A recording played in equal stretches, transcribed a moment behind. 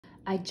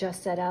I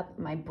just set up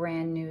my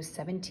brand new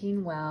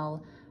 17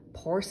 well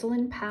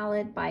porcelain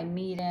palette by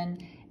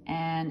Meeden,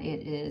 and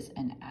it is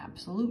an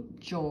absolute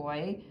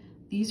joy.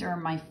 These are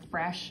my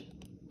fresh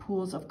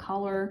pools of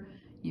color.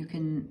 You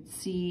can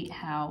see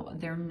how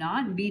they're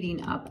not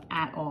beating up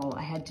at all.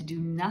 I had to do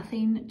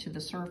nothing to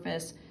the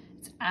surface.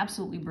 It's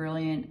absolutely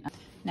brilliant.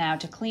 Now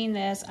to clean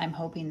this, I'm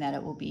hoping that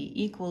it will be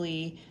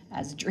equally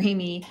as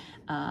dreamy.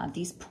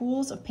 These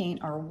pools of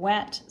paint are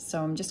wet,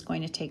 so I'm just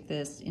going to take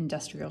this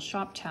industrial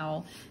shop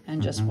towel and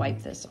just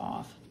wipe this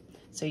off.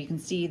 So you can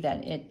see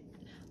that it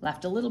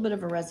left a little bit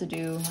of a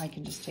residue. I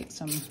can just take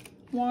some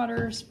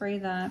water, spray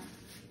that.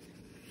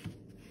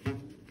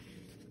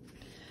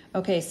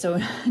 Okay, so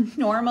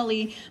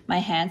normally my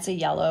Hansa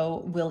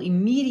yellow will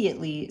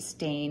immediately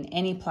stain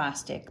any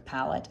plastic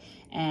palette,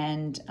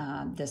 and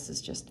this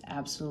is just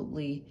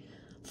absolutely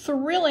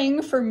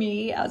thrilling for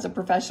me as a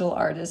professional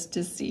artist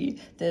to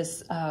see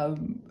this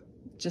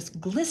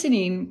just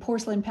glistening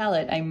porcelain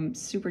palette. I'm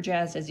super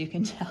jazzed, as you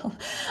can tell.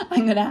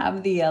 I'm gonna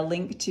have the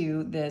link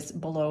to this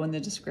below in the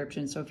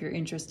description, so if you're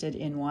interested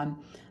in one,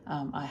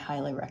 I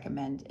highly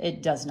recommend.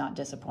 It does not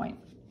disappoint.